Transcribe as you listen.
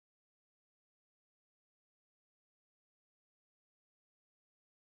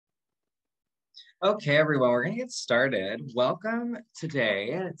Okay, everyone, we're going to get started. Welcome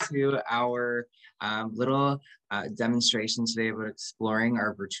today to our little demonstration today about exploring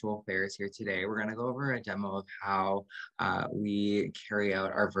our virtual fairs here today. We're going to go over a demo of how we carry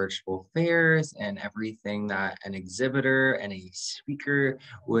out our virtual fairs and everything that an exhibitor and a speaker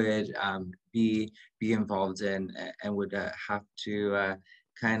would be involved in and would have to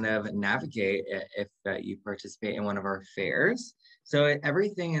kind of navigate if you participate in one of our fairs. So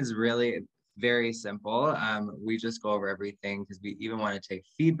everything is really very simple. We just go over everything because we even want to take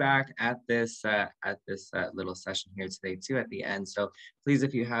feedback at this little session here today too at the end. So please,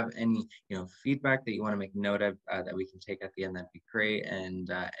 if you have any feedback that you want to make note of that we can take at the end, that'd be great. And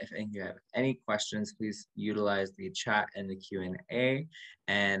if you have any questions, please utilize the chat and the Q&A,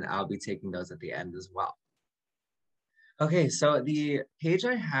 and I'll be taking those at the end as well. Okay, so the page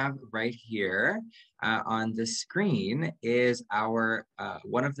I have right here on the screen is our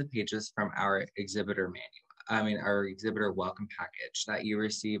one of the pages from our exhibitor manual. Our exhibitor welcome package that you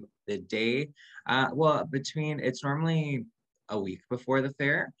receive the day. It's normally a week before the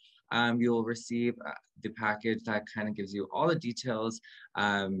fair. You'll receive the package that kind of gives you all the details,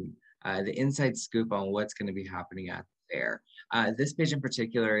 the inside scoop on what's going to be happening at the fair. This page in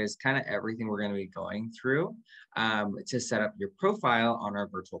particular is kind of everything we're going to be going through to set up your profile on our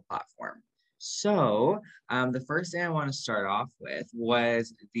virtual platform. So the first thing I want to start off with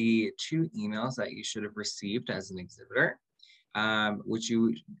was the 2 emails that you should have received as an exhibitor, which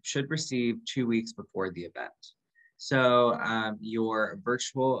you should receive 2 weeks before the event. So your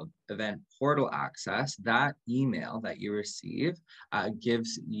virtual event portal access, that email that you receive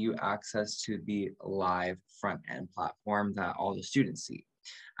gives you access to the live front end platform that all the students see.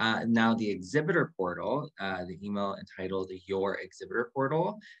 Now the exhibitor portal, the email entitled Your Exhibitor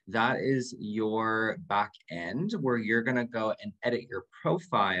Portal, that is your back end where you're going to go and edit your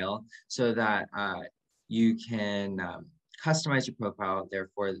profile so that you can customize your profile.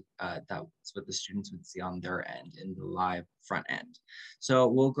 Therefore, that's what the students would see on their end in the live front end. So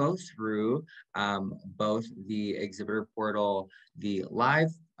we'll go through both the exhibitor portal, the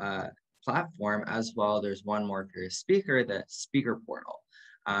live platform, as well. There's one more for your speaker, the speaker portal,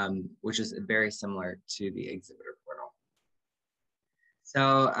 which is very similar to the exhibitor portal.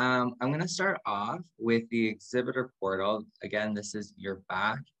 So I'm going to start off with the exhibitor portal. Again, this is your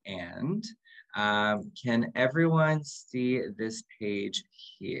back end. Can everyone see this page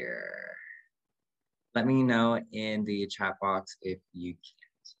here? Let me know in the chat box if you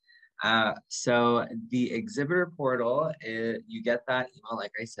can't. So the exhibitor portal, you get that email,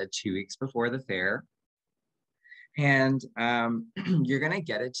 like I said, 2 weeks before the fair. And you're going to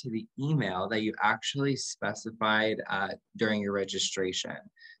get it to the email that you actually specified during your registration.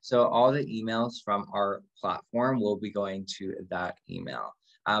 So all the emails from our platform will be going to that email.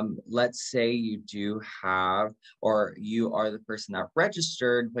 Let's say you do have, or you are the person that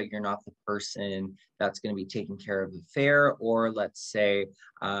registered, but you're not the person that's going to be taking care of the fair. Or let's say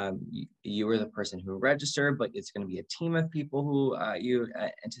you were the person who registered, but it's going to be a team of people who you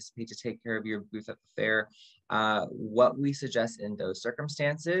anticipate to take care of your booth at the fair. What we suggest in those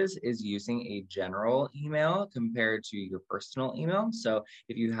circumstances is using a general email compared to your personal email. So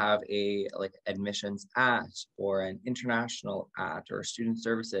if you have a admissions at, or an international at, or international student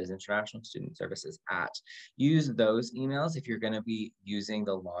services at, use those emails if you're going to be using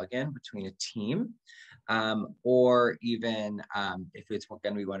the login between a team, or even if it's going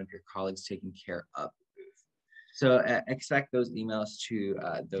to be one of your colleagues taking care of the booth. So expect those emails to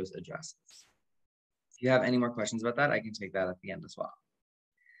those addresses. If you have any more questions about that, I can take that at the end as well.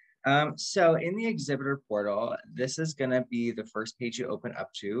 So in the exhibitor portal, this is going to be the first page you open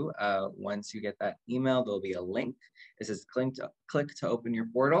up to. Once you get that email, there'll be a link. It says click to open your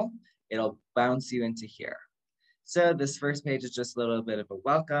portal. It'll bounce you into here. So this first page is just a little bit of a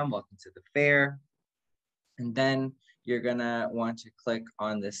welcome to the fair. And then you're going to want to click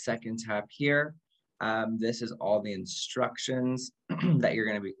on the second tab here. This is all the instructions that we're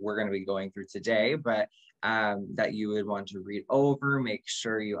going to be going through today, but that you would want to read over, make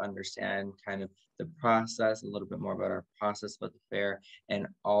sure you understand kind of the process, a little bit more about our process about the fair. And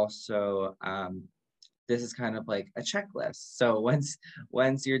also, this is kind of like a checklist. So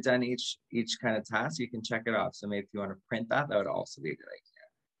once you're done each kind of task, you can check it off. So maybe if you want to print that, that would also be a good idea.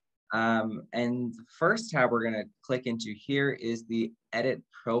 And the first tab we're going to click into here is the Edit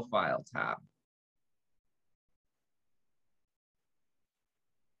Profile tab.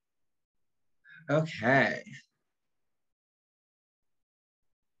 Okay.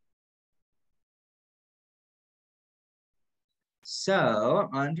 So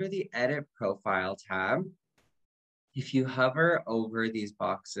under the Edit Profile tab, if you hover over these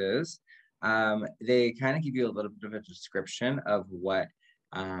boxes, they kind of give you a little bit of a description of what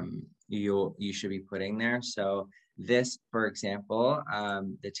you should be putting there. So this, for example,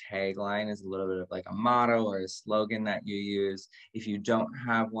 the tagline is a little bit of like a motto or a slogan that you use. If you don't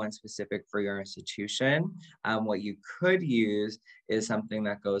have one specific for your institution, what you could use is something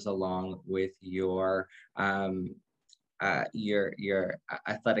that goes along with your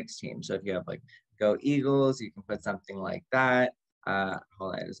athletics team. So if you have like Go Eagles, you can put something like that. Hold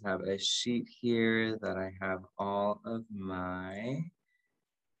on, I just have a sheet here that I have all of my.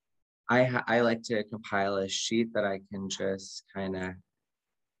 I like to compile a sheet that I can just kind of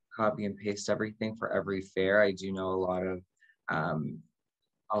copy and paste everything for every fair. I do know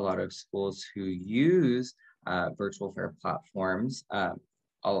a lot of schools who use virtual fair platforms. A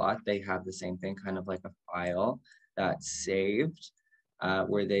lot they have the same thing, kind of like a file that's saved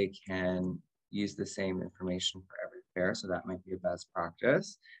where they can use the same information for every fair. So that might be a best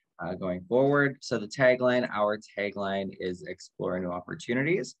practice going forward. So the tagline, our tagline is explore new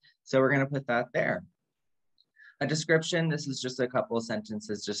opportunities. So we're going to put that there. A description, this is just a couple of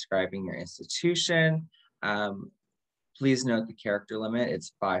sentences describing your institution. Please note the character limit,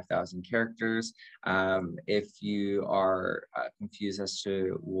 it's 5,000 characters. If you are confused as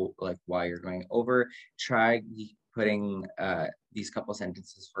to like why you're going over, try putting these couple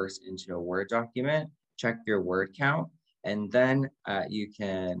sentences first into a Word document, check your word count, and then you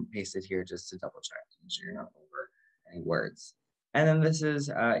can paste it here just to double check, so you're not over any words. And then this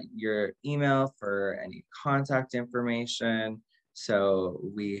is your email for any contact information. So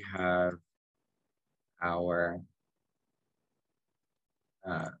we have our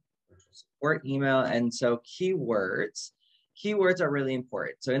support email. And so keywords are really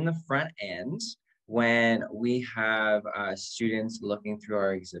important. So in the front end, when we have students looking through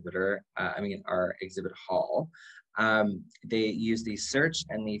our our exhibit hall, they use the search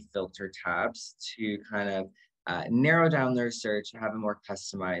and the filter tabs to kind of narrow down their search, have a more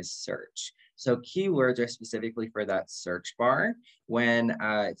customized search. So keywords are specifically for that search bar. When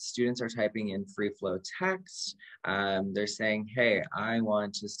students are typing in free flow text, they're saying, hey, I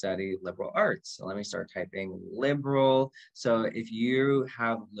want to study liberal arts. So let me start typing liberal. So if you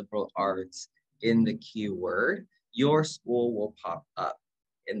have liberal arts in the keyword, your school will pop up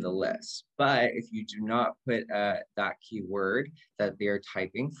in the list. But if you do not put that keyword that they're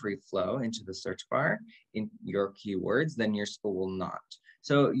typing free flow into the search bar in your keywords, then your school will not.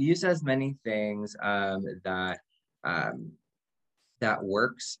 So use as many things that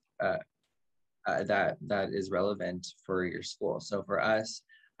works that is relevant for your school. So for us,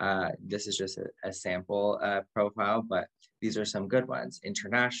 this is just a sample profile, but these are some good ones.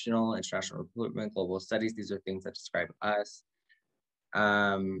 International recruitment, global studies. These are things that describe us.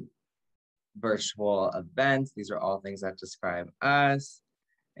 Virtual events. These are all things that describe us.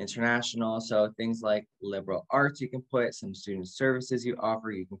 International, so things like liberal arts you can put, some student services you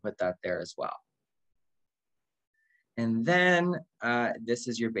offer, you can put that there as well. And then this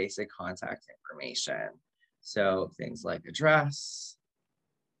is your basic contact information. So things like address.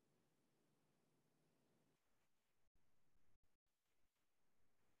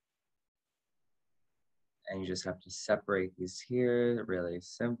 And you just have to separate these here, really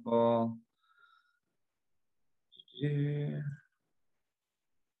simple.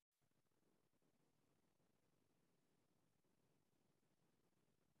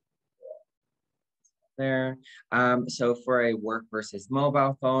 There. So for a work versus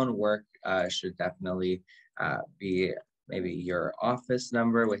mobile phone, work should definitely be maybe your office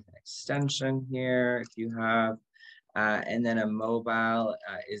number with an extension here if you have. And then a mobile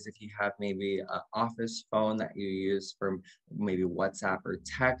is if you have maybe an office phone that you use for maybe WhatsApp or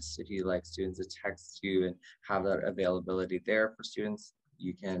text. If you like students to text you and have that availability there for students,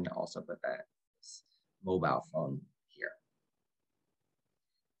 you can also put that mobile phone here.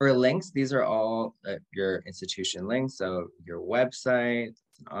 For links, these are all your institution links. So your website, it's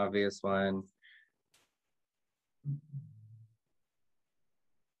an obvious one.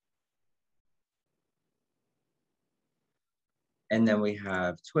 And then we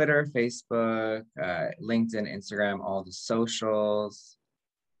have Twitter, Facebook, LinkedIn, Instagram, all the socials.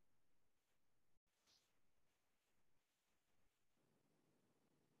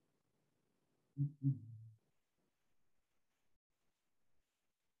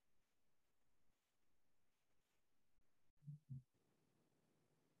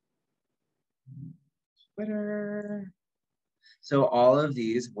 Twitter. So all of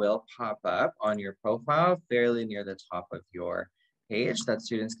these will pop up on your profile fairly near the top of your page that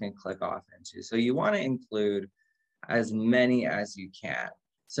students can click off into. So you want to include as many as you can.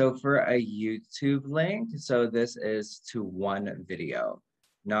 So for a YouTube link, so this is to one video.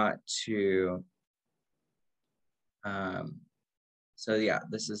 not to, so yeah,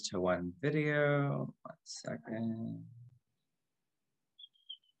 this is to one video. 1 second.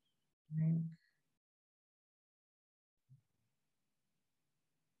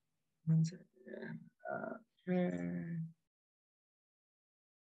 One second. Okay.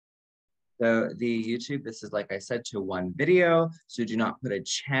 So the YouTube, this is like I said, to one video. So do not put a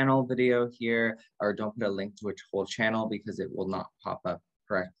channel video here, or don't put a link to a whole channel because it will not pop up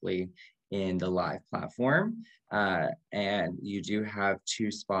correctly in the live platform. And you do have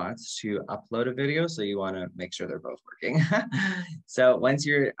 2 spots to upload a video. So you want to make sure they're both working. So once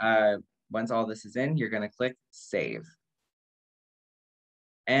all this is in, you're going to click save.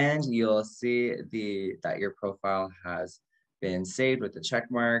 And you'll see that your profile has been saved with the check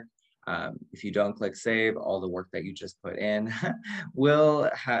mark. If you don't click save, all the work that you just put in will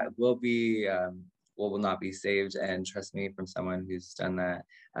not be saved. And trust me, from someone who's done that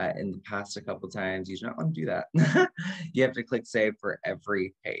in the past a couple times, you do not want to do that. You have to click save for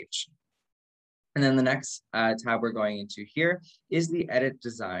every page. And then the next tab we're going into here is the edit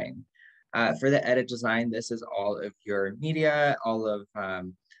design. For the edit design, this is all of your media,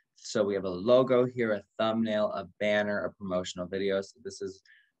 so we have a logo here, a thumbnail, a banner, a promotional video. So this is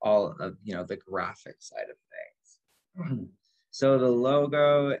all of, the graphic side of things. So the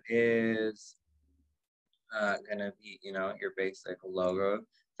logo is gonna be, your basic logo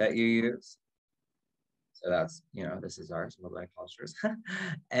that you use. So that's, this is ours, Mobile Cultures.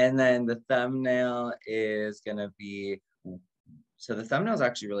 And then the thumbnail is gonna be, so the thumbnail is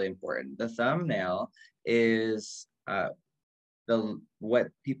actually really important. The thumbnail is what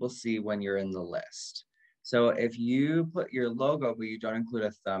people see when you're in the list. So if you put your logo, but you don't include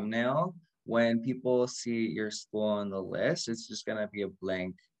a thumbnail, when people see your school on the list, it's just gonna be a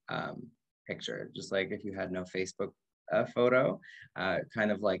blank picture, just like if you had no Facebook photo,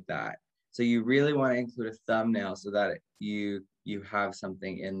 kind of like that. So you really want to include a thumbnail so that you have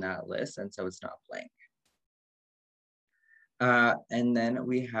something in that list, and so it's not blank. And then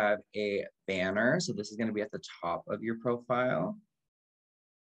we have a banner. So this is going to be at the top of your profile.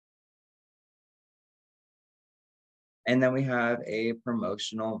 And then we have a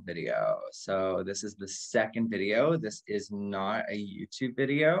promotional video. So this is the second video. This is not a YouTube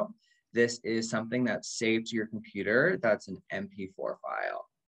video. This is something that's saved to your computer. That's an MP4 file.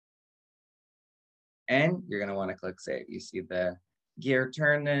 And you're going to want to click save. You see the gear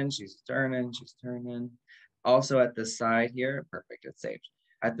turning, she's turning. Also at the side here, perfect, it's saved.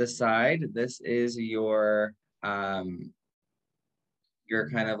 At the side, this is your kind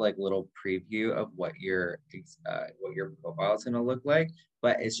of like little preview of what your profile is going to look like,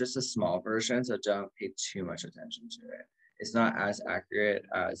 but it's just a small version, so don't pay too much attention to it. It's not as accurate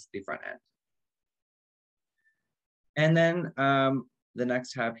as the front end. And then the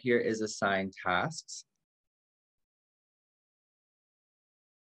next tab here is assign tasks.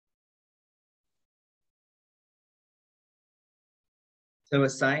 So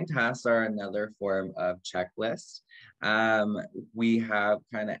assigned tasks are another form of checklist. We have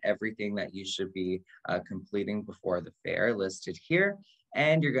kind of everything that you should be completing before the fair listed here,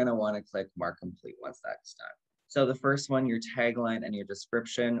 and you're going to want to click mark complete once that's done. So the first one, your tagline and your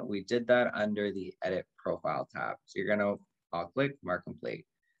description, we did that under the edit profile tab. So you're going to click mark complete,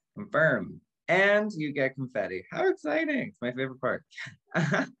 confirm, and you get confetti. How exciting. It's my favorite part.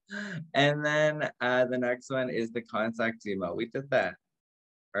 And then the next one is the contact email. We did that.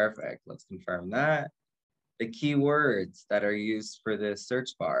 Perfect. Let's confirm that. The keywords that are used for the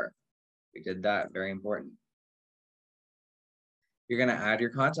search bar. We did that. Very important. You're going to add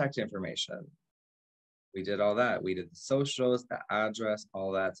your contact information. We did all that. We did the socials, the address,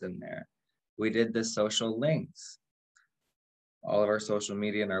 all that's in there. We did the social links. All of our social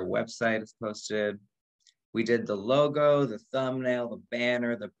media and our website is posted. We did the logo, the thumbnail, the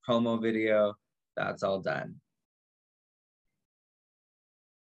banner, the promo video. That's all done.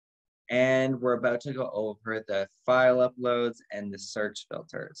 And we're about to go over the file uploads and the search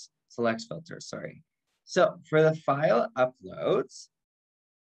filters, select filters, sorry. So for the file uploads,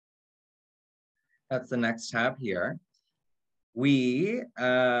 that's the next tab here.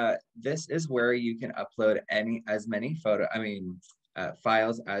 This is where you can upload as many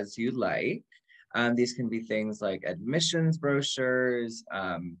files as you like. These can be things like admissions brochures,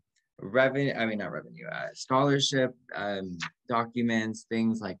 scholarship documents,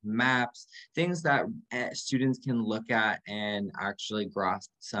 things like maps, things that students can look at and actually grasp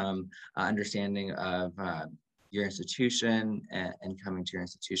some understanding of your institution and coming to your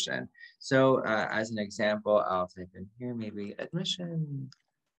institution. So as an example, I'll type in here, maybe admission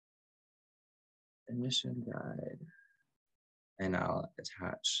guide. and I'll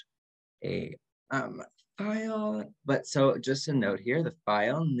attach a file. But so just a note here, the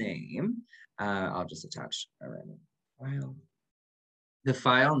file name, I'll just attach a random file. The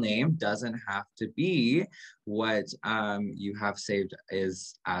file name doesn't have to be what you have saved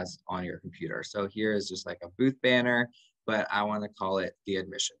as on your computer. So here is just like a booth banner, but I want to call it the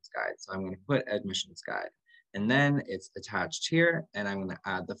admissions guide. So I'm going to put admissions guide. And then it's attached here, and I'm going to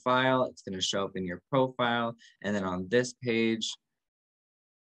add the file. It's going to show up in your profile. And then on this page,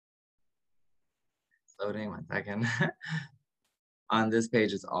 loading 1 second. On this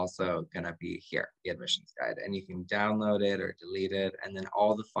page, it's also going to be here, the admissions guide, and you can download it or delete it. And then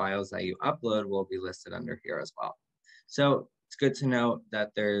all the files that you upload will be listed under here as well. So it's good to know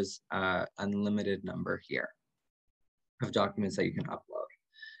that there's an unlimited number here of documents that you can upload.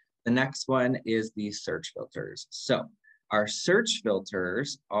 The next one is the search filters. So our search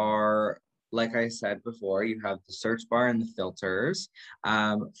filters are, like I said before, you have the search bar and the filters.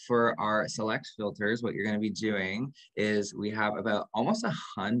 For our select filters, what you're going to be doing is we have about almost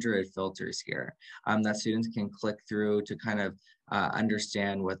 100 filters here that students can click through to kind of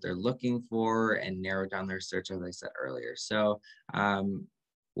understand what they're looking for and narrow down their search, as I said earlier. So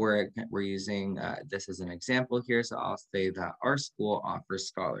we're using this as an example here. So I'll say that our school offers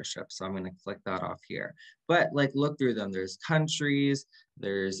scholarships. So I'm going to click that off here. But like look through them. There's countries,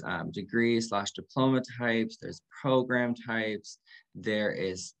 there's degree/diploma types, there's program types, there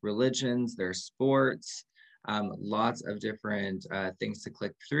is religions, there's sports, lots of different things to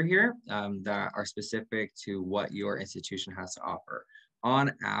click through here that are specific to what your institution has to offer.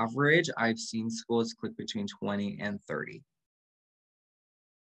 On average, I've seen schools click between 20 and 30.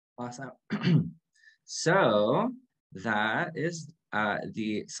 Awesome. So that is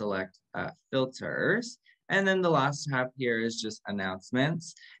the select filters. And then the last tab here is just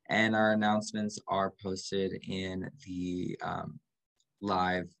announcements. And our announcements are posted in the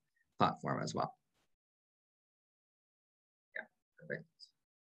live platform as well. Yeah, perfect.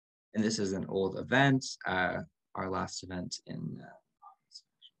 And this is an old event, our last event in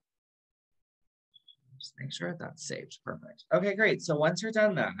just make sure that's saved. Perfect. Okay, great. So once you're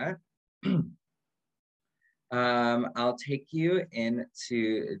done that, I'll take you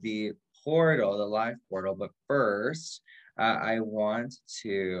into the portal, the live portal. But first, I want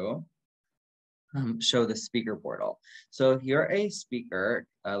to show the speaker portal. So if you're a speaker,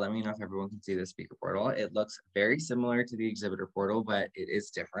 let me know if everyone can see the speaker portal. It looks very similar to the exhibitor portal, but it is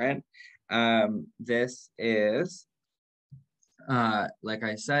different. This is like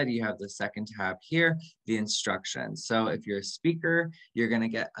I said, you have the second tab here, the instructions. So if you're a speaker, you're going to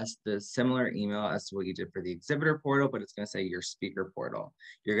get the similar email as to what you did for the exhibitor portal, but it's going to say your speaker portal.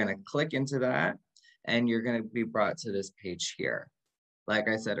 You're going to click into that and you're going to be brought to this page here. Like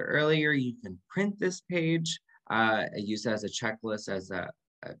I said earlier, you can print this page, use it as a checklist, as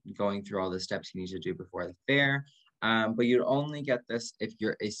going through all the steps you need to do before the fair. But you'd only get this if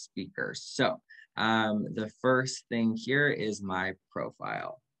you're a speaker. So the first thing here is my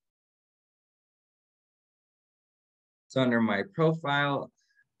profile. So under my profile,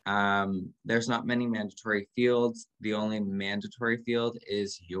 there's not many mandatory fields. The only mandatory field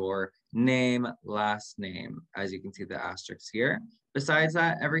is your name, last name, as you can see the asterisks here. Besides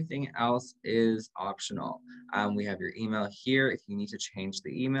that, everything else is optional. We have your email here. If you need to change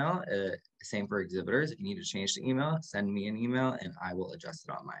the email, same for exhibitors. If you need to change the email, send me an email and I will adjust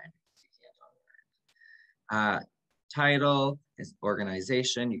it on my end. Title is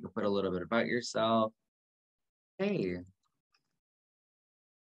organization. You can put a little bit about yourself. Hey,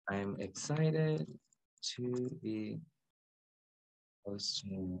 I'm excited to be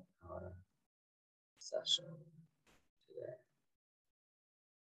hosting our session today.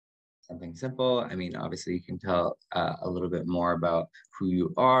 Something simple. I mean, obviously you can tell a little bit more about who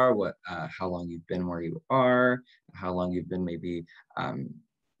you are, how long you've been where you are, how long you've been maybe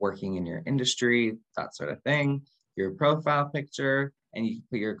working in your industry, that sort of thing. Your profile picture, and you can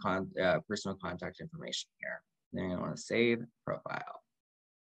put your personal contact information here. Then you're gonna want to save profile.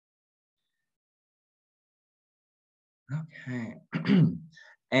 Okay.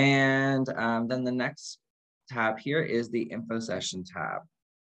 And then the next tab here is the info session tab.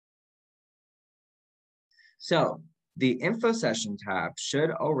 So the info session tab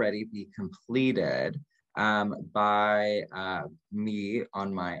should already be completed by me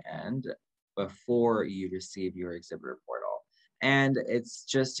on my end before you receive your exhibitor portal. And it's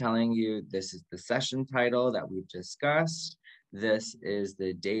just telling you this is the session title that we've discussed. This is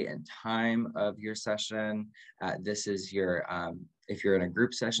the date and time of your session. This is your, if you're in a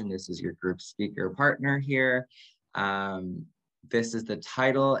group session, this is your group speaker partner here. this is the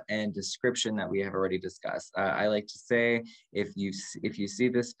title and description that we have already discussed. I like to say, if you see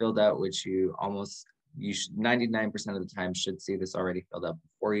this filled out, which you should 99% of the time should see this already filled out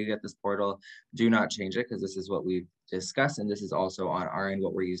before you get this portal, do not change it, because this is what we've discussed, and this is also on our end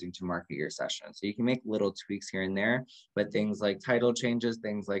what we're using to market your session. So you can make little tweaks here and there, but things like title changes,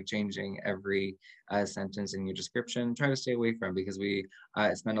 things like changing every sentence in your description, try to stay away from, because we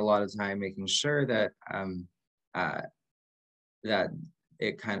spend a lot of time making sure that that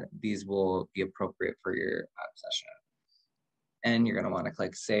these will be appropriate for your session. And you're going to want to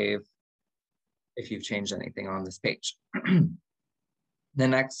click save if you've changed anything on this page. The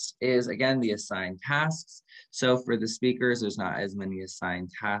next is, again, the assigned tasks. So for the speakers, there's not as many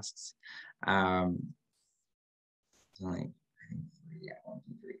assigned tasks. Only, yeah, 1,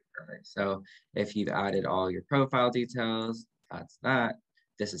 2, 3, perfect. So if you've added all your profile details, that's that.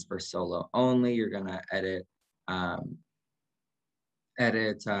 This is for solo only. You're gonna edit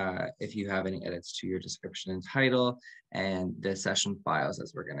if you have any edits to your description and title, and the session files,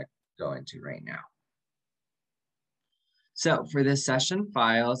 as we're gonna go into right now. So for the session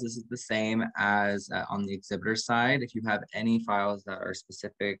files, this is the same as on the exhibitor side. If you have any files that are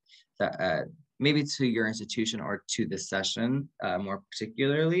specific, that maybe to your institution or to the session more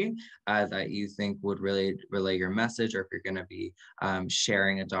particularly, that you think would really relay your message, or if you're going to be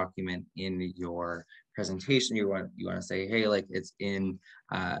sharing a document in your presentation, you want to say, hey, like it's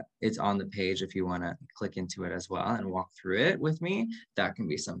on the page. If you want to click into it as well and walk through it with me, that can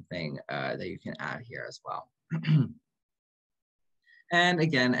be something that you can add here as well. And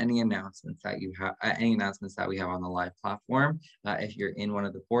again, any announcements that we have on the live platform, if you're in one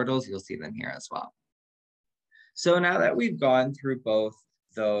of the portals, you'll see them here as well. So now that we've gone through both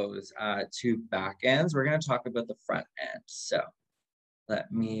those two back ends, we're going to talk about the front end. So let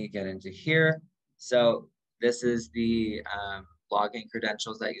me get into here. So this is the login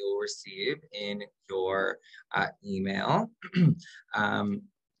credentials that you'll receive in your email.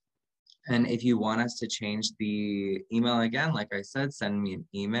 And if you want us to change the email again, like I said, send me an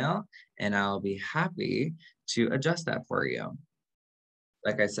email and I'll be happy to adjust that for you.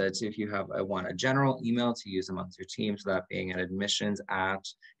 Like I said, so if you want a general email to use amongst your team, so that being at admissions at,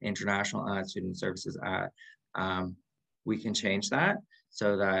 international at, student services at, we can change that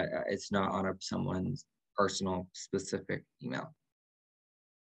so that it's not on someone's personal specific email.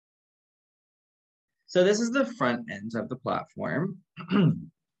 So this is the front end of the platform.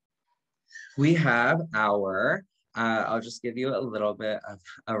 We have our, I'll just give you a little bit of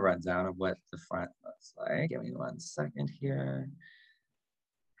a rundown of what the front looks like. Give me 1 second here.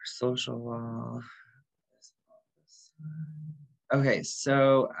 Our social wall. Okay,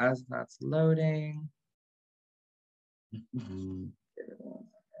 so as that's loading.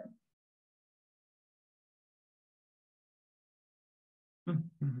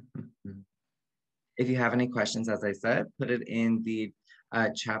 If you have any questions, as I said, put it in the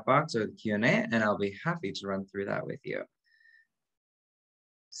chat box or the Q&A, and I'll be happy to run through that with you.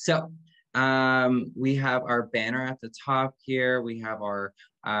 So we have our banner at the top here. We have our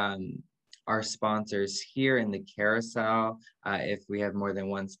sponsors here in the carousel. If we have more than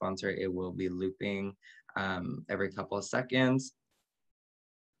one sponsor, it will be looping every couple of seconds.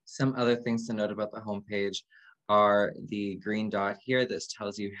 Some other things to note about the homepage are the green dot here. This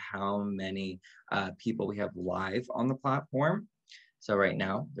tells you how many people we have live on the platform. So right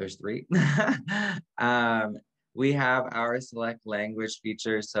now there's 3. We have our select language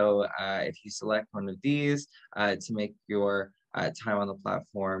feature. So if you select one of these to make your time on the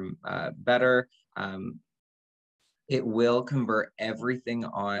platform better, it will convert everything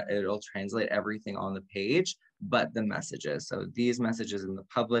it'll translate everything on the page, but the messages. So these messages in the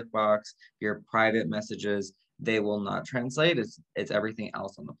public box, your private messages, they will not translate. It's everything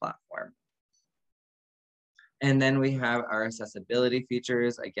else on the platform. And then we have our accessibility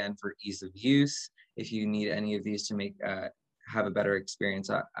features, again, for ease of use. If you need any of these to make have a better experience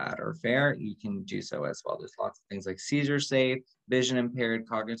at our fair, you can do so as well. There's lots of things like seizure safe, vision impaired,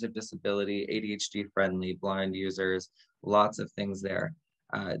 cognitive disability, ADHD friendly, blind users, lots of things there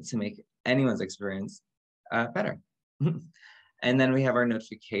to make anyone's experience better. And then we have our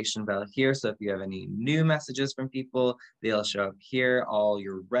notification bell here. So if you have any new messages from people, they'll show up here. All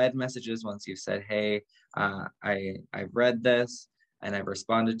your read messages, once you've said, hey, I've read this and I've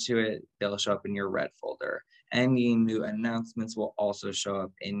responded to it, they'll show up in your read folder. Any new announcements will also show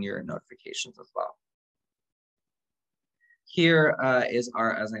up in your notifications as well. Here is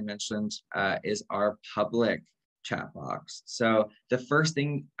our, as I mentioned, is our public chat box. So the first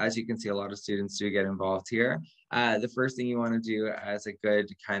thing, as you can see, a lot of students do get involved here. The first thing you want to do as a good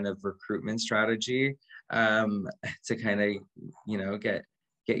kind of recruitment strategy to kind of, you know, get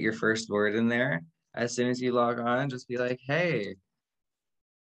your first word in there. As soon as you log on, just be like, hey,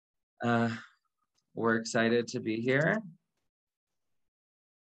 we're excited to be here.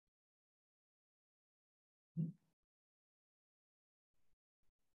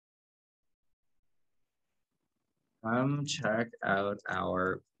 Come check out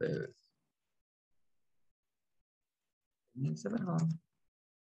our booth. Exhibit hall.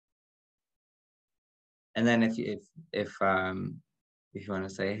 And then if you want to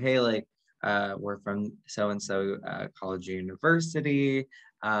say, hey, like we're from so and so college or university,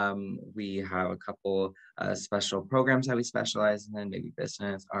 we have a couple special programs that we specialize in, maybe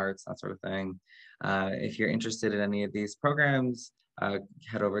business, arts, that sort of thing. If you're interested in any of these programs,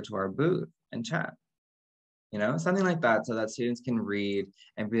 head over to our booth and chat. You know, something like that, so that students can read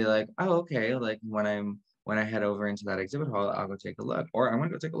and be like, oh, okay, like when I head over into that exhibit hall, I'll go take a look, or I'm gonna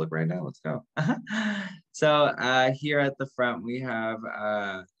go take a look right now. Let's go. So here at the front, we have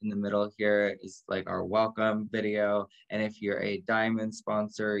in the middle here is like our welcome video. And if you're a Diamond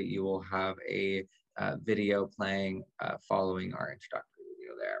sponsor, you will have a video playing following our introductory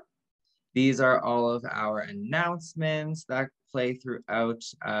video there. These are all of our announcements that play throughout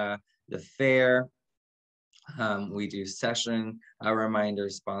the fair. We do session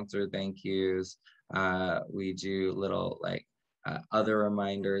reminders, sponsor thank yous. We do little like other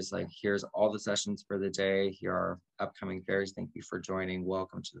reminders, like here's all the sessions for the day. Here are upcoming fairs. Thank you for joining.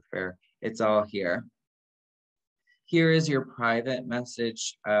 Welcome to the fair. It's all here. Here is your private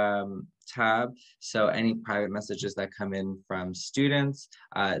message tab. So any private messages that come in from students,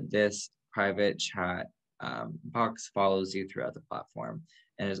 this private chat box follows you throughout the platform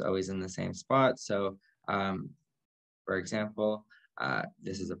and is always in the same spot. So for example,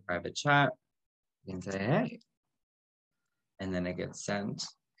 this is a private chat. You can say, hey, and then it gets sent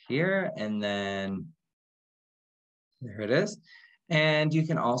here, and then there it is. And you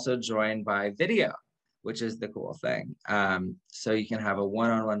can also join by video, which is the cool thing. So you can have a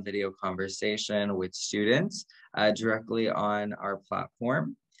one-on-one video conversation with students directly on our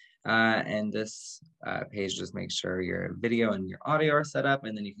platform. And this page just makes sure your video and your audio are set up,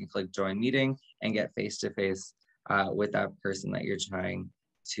 and then you can click join meeting and get face-to-face with that person that you're trying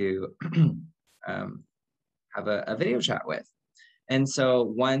to have a video chat with. And so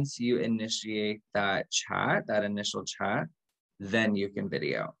once you initiate that chat, that initial chat, then you can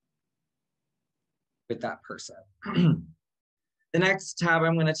video with that person. The next tab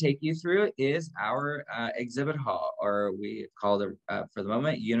I'm going to take you through is our exhibit hall, or we call it for the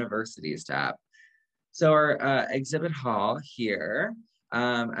moment universities tab. So our exhibit hall here,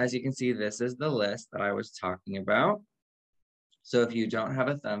 as you can see, this is the list that I was talking about. So if you don't have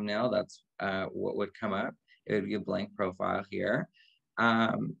a thumbnail, that's what would come up. It would be a blank profile here.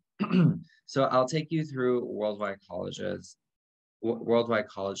 So I'll take you through Worldwide College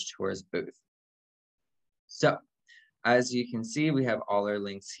Tours booth. So as you can see, we have all our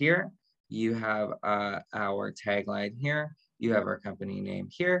links here. You have our tagline here. You have our company name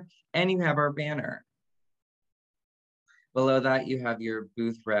here, and you have our banner. Below that, you have your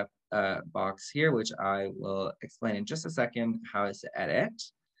booth rep box here, which I will explain in just a second how to edit.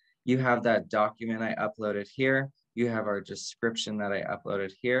 You have that document I uploaded here. You have our description that I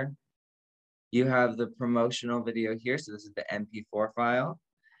uploaded here. You have the promotional video here. So this is the MP4 file.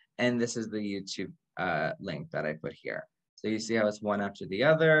 And this is the YouTube link that I put here. So you see how it's one after the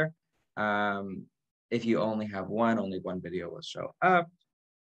other. If you only have one, only one video will show up.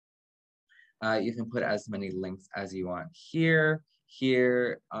 You can put as many links as you want here.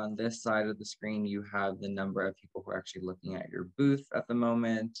 Here on this side of the screen, you have the number of people who are actually looking at your booth at the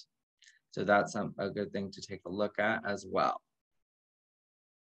moment. So that's a good thing to take a look at as well.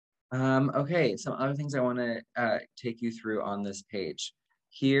 Okay, some other things I want to take you through on this page.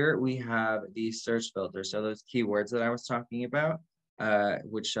 Here we have the search filter. So those keywords that I was talking about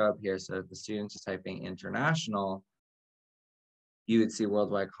would show up here. So if the students are typing international, you would see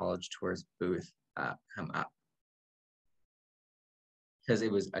Worldwide College Tours booth come up, because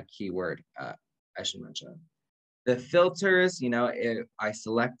it was a keyword, I should mention. The filters, you know, I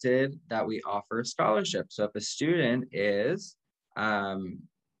selected that we offer scholarships. So if a student is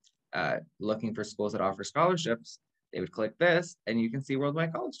looking for schools that offer scholarships, they would click this and you can see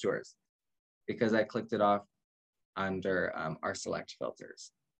Worldwide College Tours, because I clicked it off under our select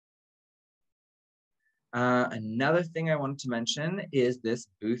filters. Another thing I wanted to mention is this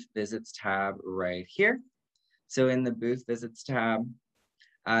booth visits tab right here. So in the booth visits tab,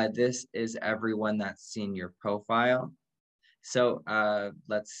 this is everyone that's seen your profile. So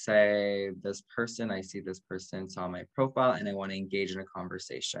let's say this person, I see this person saw my profile and I want to engage in a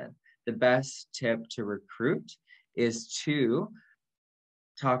conversation. the best tip to recruit is to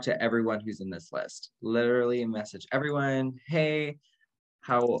talk to everyone who's in this list. Literally message everyone. Hey,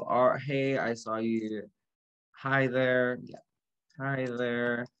 hey, I saw you. Hi there. Yeah. Hi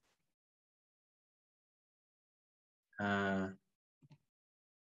there.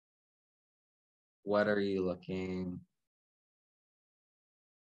 What are you looking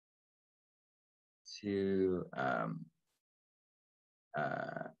to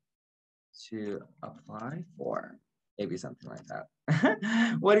apply for? Maybe something like that.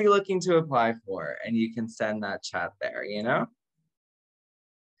 What are you looking to apply for? And you can send that chat there, you know?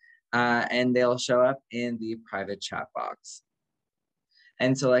 And they'll show up in the private chat box.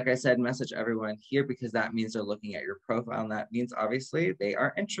 And so, like I said, message everyone here because that means they're looking at your profile and that means obviously they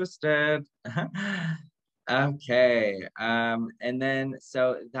are interested. Okay. And then,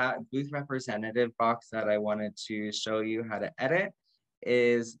 so that booth representative box that I wanted to show you how to edit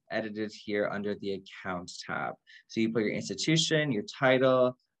is edited here under the account tab. So you put your institution, your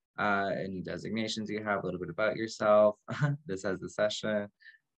title, any designations you have, a little bit about yourself. This has the session.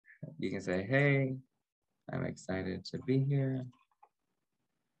 You can say, hey, I'm excited to be here.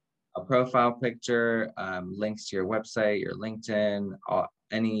 A profile picture, links to your website, your LinkedIn,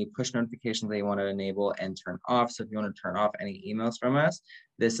 any push notifications that you want to enable and turn off. So if you want to turn off any emails from us,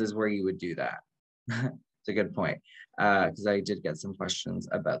 this is where you would do that. It's a good point because I did get some questions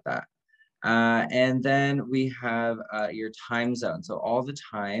about that. And then we have your time zone. So all the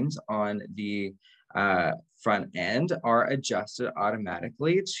times on the front end are adjusted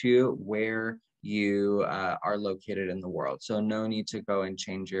automatically to where you are located in the world. So no need to go and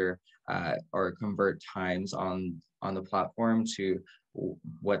change your or convert times on the platform to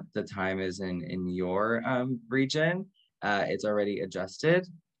what the time is in your region. It's already adjusted,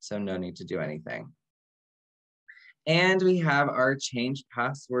 so no need to do anything. And we have our change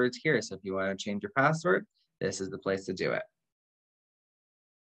passwords here. So if you want to change your password, this is the place to do it.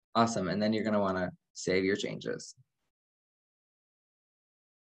 Awesome. And then you're going to want to save your changes.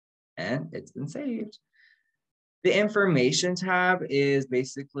 And it's been saved. The information tab is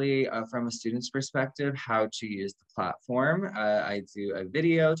basically from a student's perspective, how to use the platform. I do a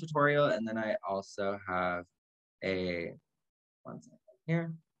video tutorial, and then I also have one second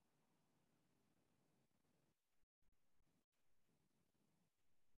here.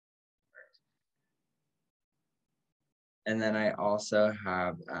 And then I also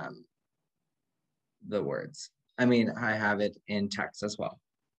have the words. I mean, I have it in text as well.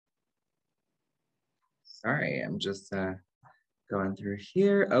 Sorry, I'm just going through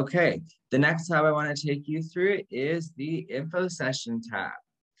here. Okay, the next tab I want to take you through is the info session tab.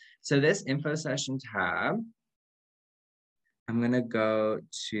 So this info session tab, I'm going to go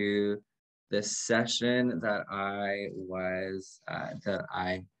to the session that I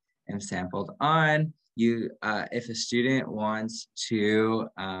am sampled on. If a student wants to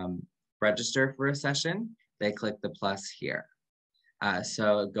register for a session, they click the plus here.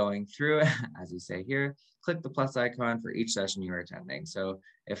 So going through, as we say here, click the plus icon for each session you are attending. So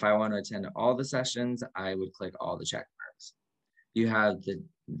if I want to attend all the sessions, I would click all the check marks. You have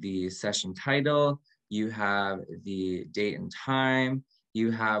the session title, you have the date and time,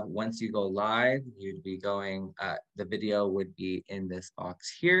 you have, once you go live, you'd be going, the video would be in this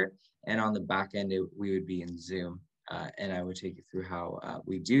box here, and on the back end, we would be in Zoom. And I would take you through how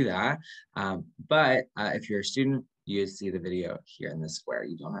we do that. But if you're a student, you see the video here in this square.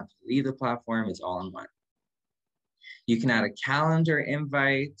 You don't have to leave the platform, it's all in one. You can add a calendar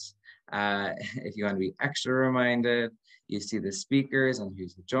invite if you want to be extra reminded. You see the speakers and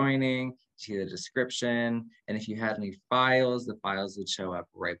who's joining, you see the description, and if you had any files, the files would show up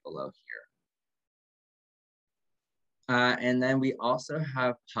right below here. And then we also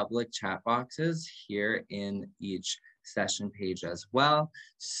have public chat boxes here in each session page as well.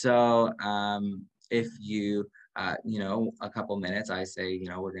 So if you a couple minutes, I say,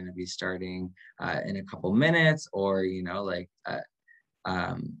 we're going to be starting in a couple minutes, or,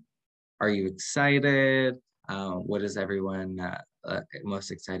 are you excited? What is everyone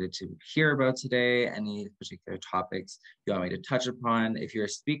most excited to hear about today? Any particular topics you want me to touch upon? If you're a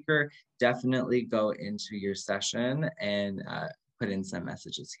speaker, definitely go into your session and put in some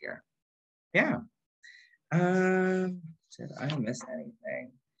messages here. Yeah. Did I miss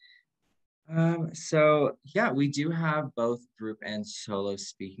anything? So yeah, we do have both group and solo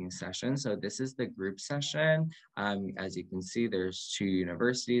speaking sessions. So this is the group session. As you can see, there's 2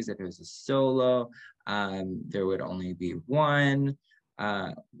 universities. If it was a solo, there would only be one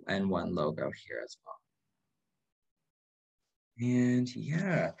and one logo here as well. And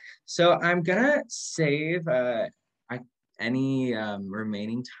yeah, so I'm gonna save, any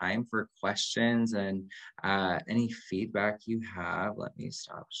remaining time for questions and any feedback you have. Let me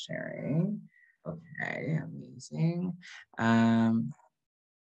stop sharing. Okay, amazing.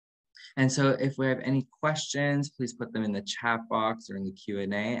 And so if we have any questions, please put them in the chat box or in the Q&A,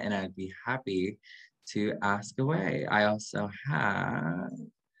 and I'd be happy to ask away. I also have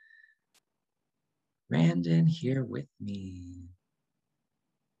Brandon here with me.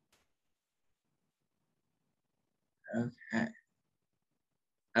 Okay.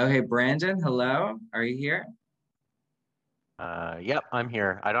 Okay, Brandon, hello. Are you here? Yep, I'm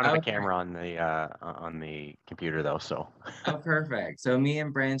here. I don't have a Okay. camera on the computer though, so. Oh, perfect. So me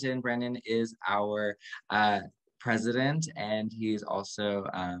and Brandon is our president, and he's also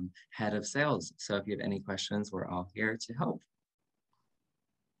head of sales. So if you have any questions, we're all here to help.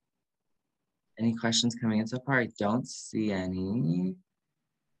 Any questions coming in so far? I don't see any.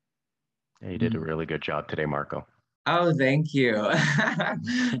 Yeah, you did a really good job today, Marco. Oh, thank you.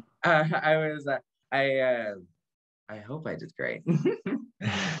 I hope I did great.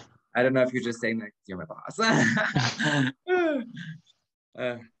 I don't know if you're just saying that because you're my boss.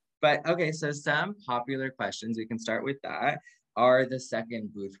 But okay, so some popular questions, we can start with that. Are the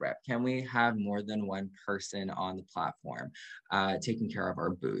second booth rep? Can we have more than one person on the platform taking care of our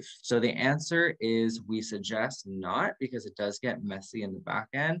booth? So the answer is we suggest not, because it does get messy in the back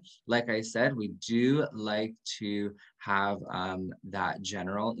end. Like I said, we do like to have that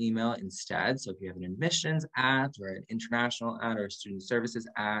general email instead. So if you have an admissions at or an international at or a student services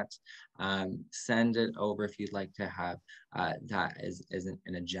at, send it over if you'd like to have that is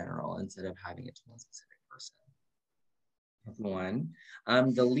in a general instead of having it to one specific person. That's one.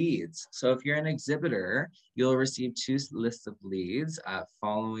 The leads. So if you're an exhibitor, you'll receive two lists of leads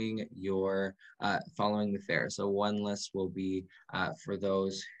following the fair. So one list will be for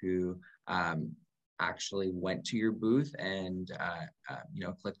those who actually went to your booth and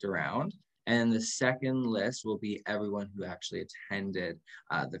clicked around. And the second list will be everyone who actually attended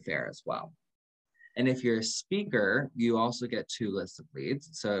the fair as well. And if you're a speaker, you also get two lists of leads.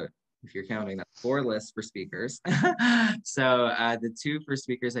 So if you're counting, that's 4 lists for speakers. So the 2 for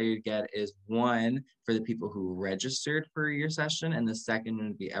speakers that you'd get is one for the people who registered for your session, and the second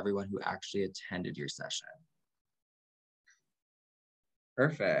would be everyone who actually attended your session.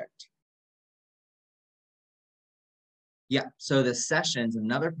 Perfect. Yeah, so the sessions,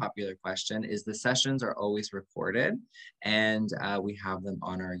 another popular question is the sessions are always recorded, and we have them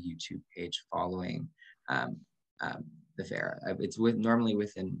on our YouTube page following the fair. It's normally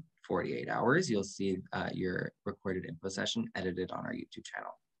within 48 hours, you'll see your recorded info session edited on our YouTube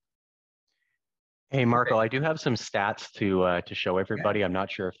channel. Hey, Marco, I do have some stats to show everybody. Okay. I'm not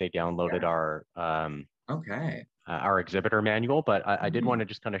sure if they downloaded our exhibitor manual, but I did want to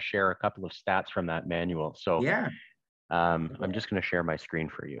just kind of share a couple of stats from that manual. So yeah. I'm just going to share my screen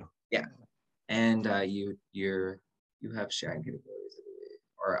for you. Yeah, and you have sharing capabilities,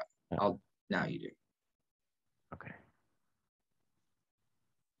 or now you do. Okay.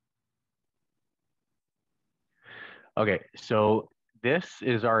 Okay, so this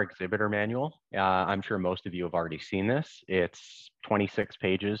is our exhibitor manual. I'm sure most of you have already seen this. It's 26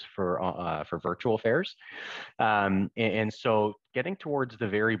 pages for virtual fairs. And so getting towards the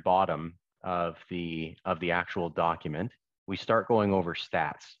very bottom of the actual document, we start going over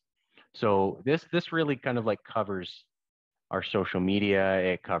stats. So this really kind of like covers our social media,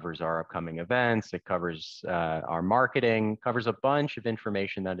 it covers our upcoming events, it covers our marketing, covers a bunch of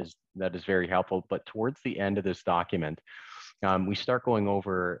information that is very helpful. But towards the end of this document, we start going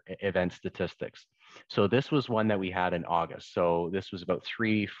over event statistics. So this was one that we had in August. So this was about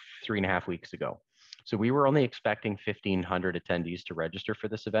three and a half weeks ago. So we were only expecting 1,500 attendees to register for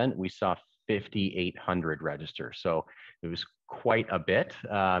this event. We saw 5,800 register. So it was quite a bit.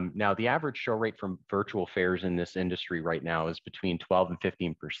 Now, the average show rate from virtual fairs in this industry right now is between 12 and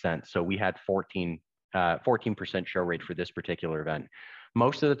 15%. So we had 14% show rate for this particular event.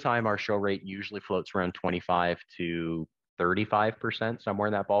 Most of the time, our show rate usually floats around 25 to 35%, somewhere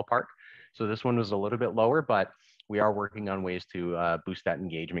in that ballpark. So this one was a little bit lower, but we are working on ways to boost that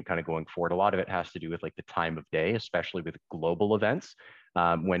engagement kind of going forward. A lot of it has to do with like the time of day, especially with global events,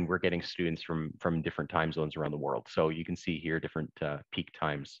 when we're getting students from different time zones around the world. So you can see here different peak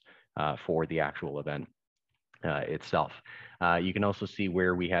times for the actual event itself. You can also see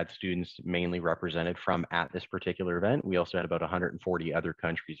where we had students mainly represented from at this particular event. We also had about 140 other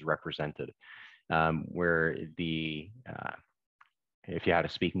countries represented, where if you had a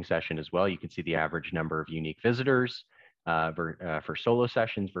speaking session as well, you can see the average number of unique visitors for solo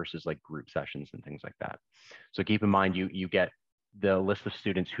sessions versus like group sessions and things like that. So keep in mind, you get the list of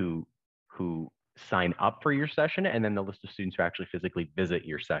students who sign up for your session, and then the list of students who actually physically visit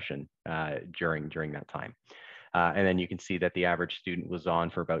your session during that time. And then you can see that the average student was on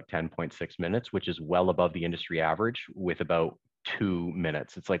for about 10.6 minutes, which is well above the industry average with about 2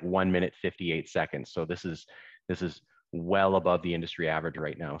 minutes. It's like 1 minute, 58 seconds. So this is well above the industry average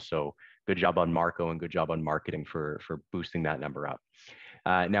right now. So good job on Marco and good job on marketing for boosting that number up.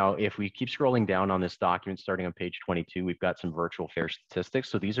 Now, if we keep scrolling down on this document, starting on page 22, we've got some virtual fair statistics.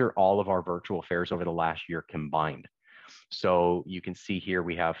 So these are all of our virtual fairs over the last year combined. So you can see here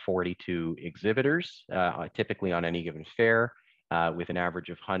we have 42 exhibitors, typically on any given fair, with an average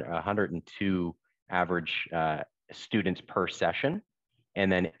of 102 average students per session,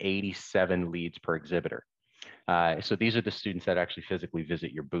 and then 87 leads per exhibitor. So these are the students that actually physically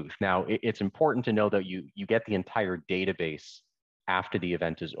visit your booth. Now, it's important to know that you get the entire database after the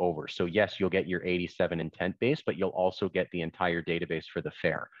event is over. So yes, you'll get your 87 intent base, but you'll also get the entire database for the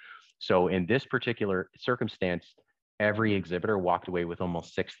fair. So in this particular circumstance, every exhibitor walked away with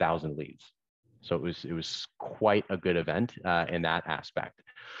almost 6,000 leads. So it was quite a good event in that aspect.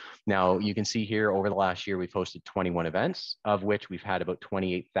 Now you can see here over the last year, we've hosted 21 events, of which we've had about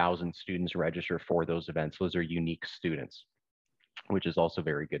 28,000 students register for those events. Those are unique students, which is also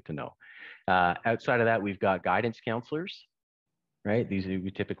very good to know. Outside of that, we've got guidance counselors, right?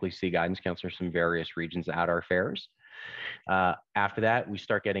 We typically see guidance counselors from various regions at our fairs. After that, we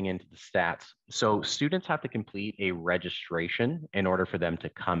start getting into the stats. So students have to complete a registration in order for them to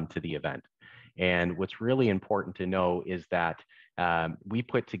come to the event. And what's really important to know is that we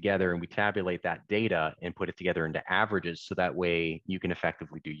put together and we tabulate that data and put it together into averages so that way you can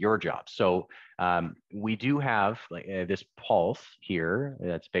effectively do your job. So we do have this pulse here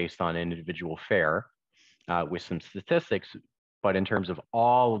that's based on an individual fair with some statistics, but in terms of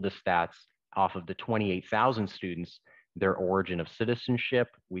all of the stats off of the 28,000 students, their origin of citizenship,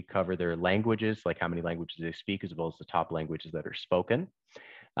 we cover their languages, like how many languages they speak, as well as the top languages that are spoken.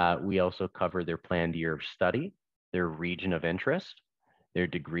 We also cover their planned year of study, their region of interest, their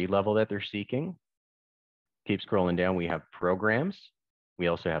degree level that they're seeking. Keep scrolling down, we have programs. We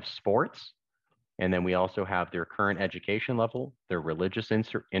also have sports. And then we also have their current education level, their religious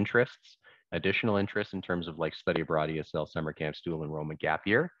interests, additional interests in terms of like study abroad, ESL, summer camps, dual enrollment, gap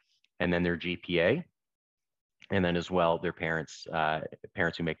year, and then their GPA. And then as well, their parents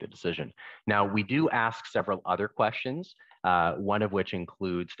who make the decision. Now, we do ask several other questions, one of which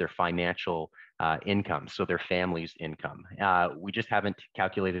includes their financial income, so their family's income. We just haven't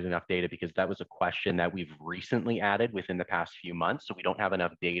calculated enough data because that was a question that we've recently added within the past few months. So we don't have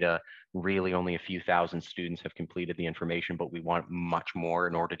enough data. Really, only a few thousand students have completed the information, but we want much more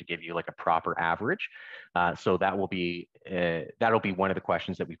in order to give you like a proper average. So that'll be one of the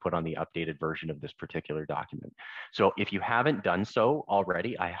questions that we put on the updated version of this particular document. So if you haven't done so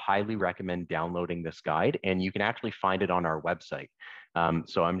already, I highly recommend downloading this guide, and you can actually find it on our website.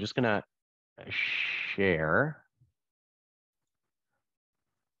 So I'm just gonna share.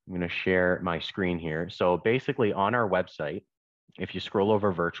 I'm gonna share my screen here. So basically on our website, if you scroll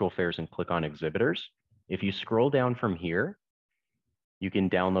over virtual fairs and click on exhibitors, if you scroll down from here, you can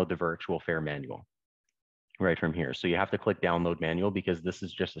download the virtual fair manual right from here. So you have to click download manual because this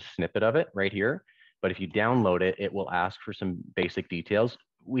is just a snippet of it right here. But if you download it, it will ask for some basic details.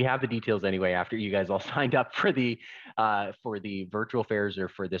 We have the details anyway after you guys all signed up for the virtual fairs or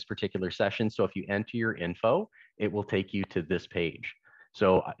for this particular session. So if you enter your info, it will take you to this page.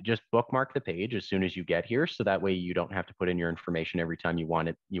 So just bookmark the page as soon as you get here, so that way you don't have to put in your information every time you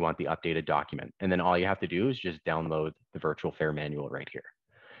want the updated document. And then all you have to do is just download the virtual fair manual right here.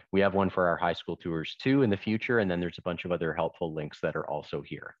 We have one for our high school tours too in the future, and then there's a bunch of other helpful links that are also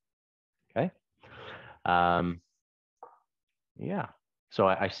here. Okay. Yeah. So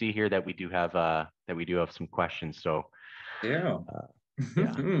I see here that we do have some questions. So yeah.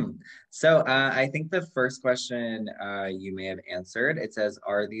 Yeah. So I think the first question you may have answered. It says,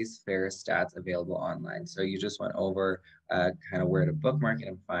 are these fair stats available online? So you just went over kind of where to bookmark it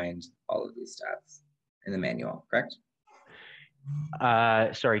and find all of these stats in the manual, correct?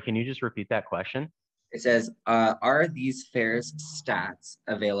 Sorry, can you just repeat that question? It says, are these fairs stats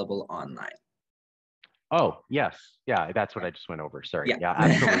available online? Oh, yes. Yeah, that's what I just went over. Sorry. Yeah,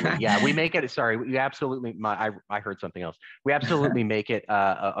 absolutely. Yeah, we make it, sorry, we absolutely, I heard something else. We absolutely make it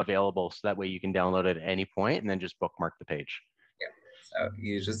available so that way you can download it at any point and then just bookmark the page. Yeah, so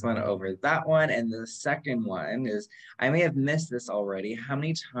you just went over that one. And the second one is, I may have missed this already. How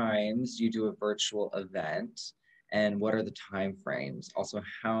many times do you do a virtual event? and what are the time frames? Also,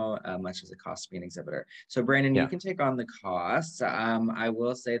 how much does it cost to be an exhibitor? So Brandon, you Yeah. can take on the costs. I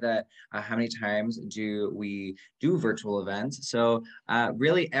will say that how many times do we do virtual events? So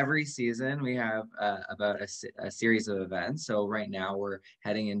really every season we have about a series of events. So right now we're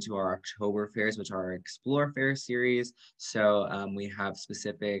heading into our October fairs, which are our Explore Fair series. So we have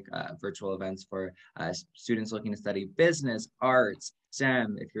specific virtual events for students looking to study business, arts,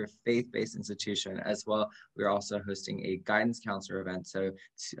 STEM, if you're a faith-based institution, as well. We're also hosting a guidance counselor event. So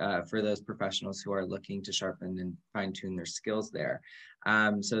for those professionals who are looking to sharpen and fine tune their skills there.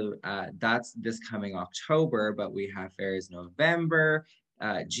 So that's this coming October, but we have fairs November,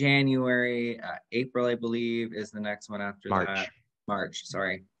 January, April, I believe, is the next one after that. March. March,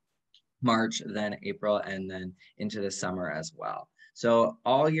 sorry. March, then April, and then into the summer as well. So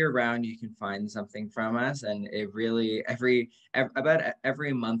all year round, you can find something from us, and it really about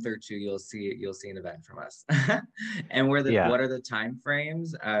every month or two, you'll see an event from us. And Yeah. what are the time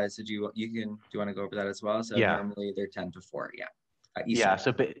frames? So do you want to go over that as well? So Yeah. normally they're 10 to 4, yeah, Eastern Yeah,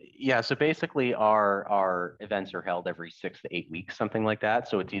 time. so basically our events are held every 6 to 8 weeks, something like that.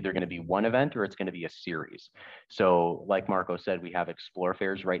 So it's either going to be one event or it's going to be a series. So like Marco said, we have Explore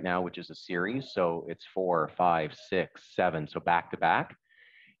Fairs right now, which is a series. So it's 4, 5, 6, 7, so back to back.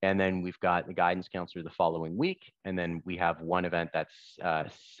 And then we've got the guidance counselor the following week, and then we have one event that's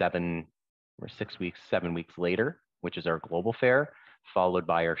 7 weeks later, which is our global fair, followed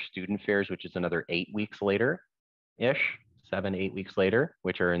by our student fairs, which is another 8 weeks later ish. 7, 8 weeks later,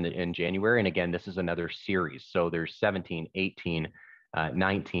 which are in January. And again, this is another series. So there's 17, 18,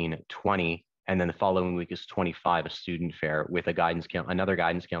 19, 20, and then the following week is 25, a student fair with another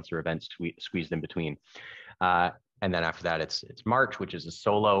guidance counselor event squeezed in between. And then after that, it's March, which is a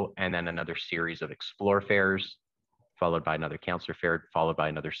solo, and then another series of Explore fairs, followed by another counselor fair, followed by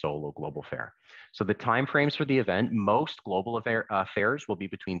another solo global fair. So the timeframes for the event, most global fairs will be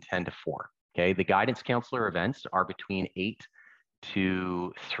between 10 to 4. Okay, the guidance counselor events are between 8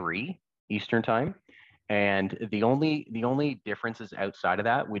 to 3 Eastern time. And the only differences outside of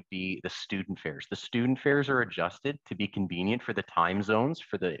that would be the student fairs. The student fairs are adjusted to be convenient for the time zones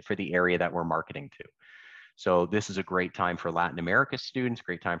for the area that we're marketing to. So this is a great time for Latin America students,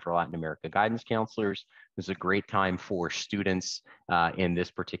 great time for Latin America guidance counselors. This is a great time for students in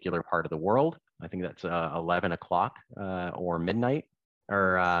this particular part of the world. I think that's 11 o'clock or midnight,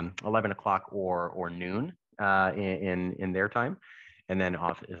 or 11 o'clock or noon in their time. And then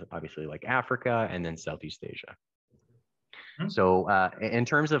obviously like Africa and then Southeast Asia. So in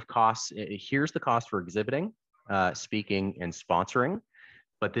terms of costs, here's the cost for exhibiting, speaking, and sponsoring.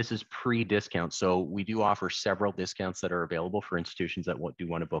 But this is pre-discount. So we do offer several discounts that are available for institutions that do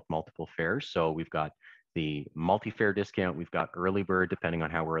want to book multiple fairs. So we've got the multi-fair discount. We've got early bird, depending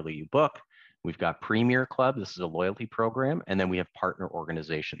on how early you book. We've got Premier Club. This is a loyalty program. And then we have partner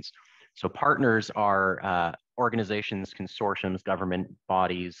organizations. So partners are organizations, consortiums, government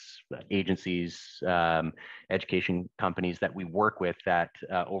bodies, agencies, education companies that we work with that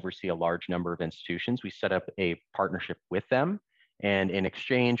oversee a large number of institutions. We set up a partnership with them. And in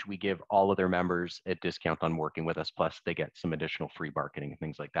exchange, we give all of their members a discount on working with us. Plus, they get some additional free marketing and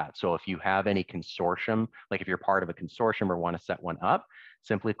things like that. So if you have any consortium, like if you're part of a consortium or want to set one up,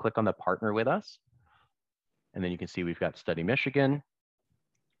 simply click on the partner with us. And then you can see we've got Study Michigan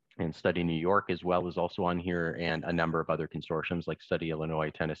and Study New York as well is also on here, and a number of other consortiums like Study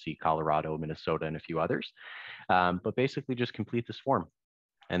Illinois, Tennessee, Colorado, Minnesota, and a few others. But basically just complete this form.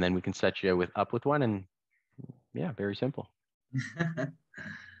 And then we can set you up with one, and yeah, very simple.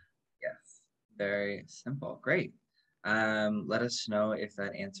 Yes, very simple. Great. Let us know if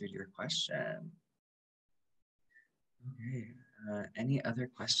that answered your question. Okay. Any other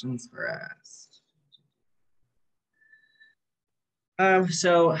questions for us?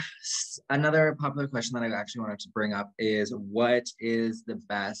 So another popular question that I actually wanted to bring up is, what is the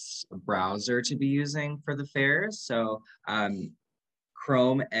best browser to be using for the fairs? So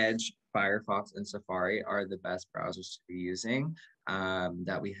Chrome, Edge, Firefox, and Safari are the best browsers to be using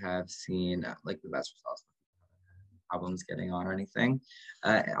that we have seen, like the best results. Problems getting on or anything.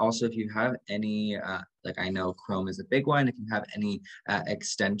 Also, if you have any, like I know Chrome is a big one, if you have any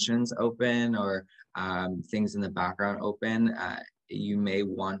extensions open or things in the background open, you may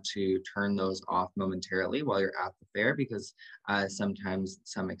want to turn those off momentarily while you're at the fair, because sometimes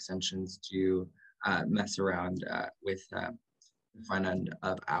some extensions do mess around with the front end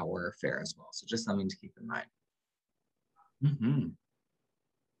of our fair as well. So just something to keep in mind.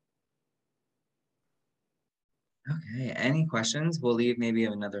 Okay, any questions? We'll leave maybe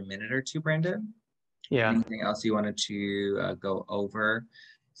another minute or two, Brandon. Yeah. Anything else you wanted to go over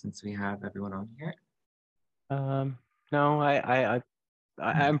since we have everyone on here? No,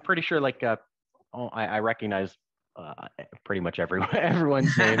 I'm pretty sure like I recognize pretty much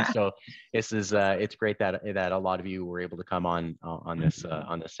everyone's name. So this is it's great that a lot of you were able to come on this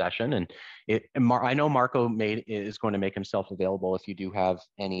session. And I know Marco is going to make himself available if you do have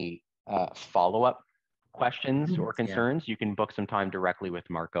any follow-up questions or concerns. You can book some time directly with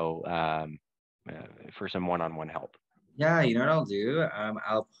Marco for some one-on-one help. Yeah, you know what I'll do?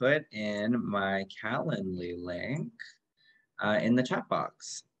 I'll put in my Calendly link in the chat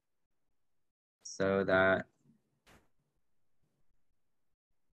box so that.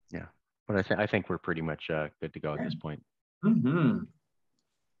 Yeah, but I think we're pretty much good to go at this point.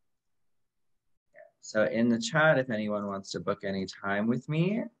 So in the chat, if anyone wants to book any time with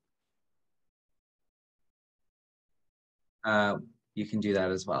me, you can do that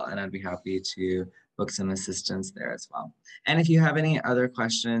as well. And I'd be happy to book some assistance there as well. And if you have any other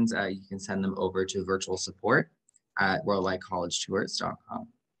questions, you can send them over to virtual support at worldwidecollegetours.com.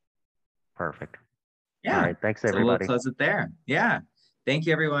 Perfect. Yeah. All right. Thanks, everybody. So we'll close it there. Yeah. Thank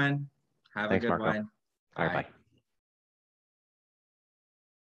you, everyone. Have a good one. All right. Bye.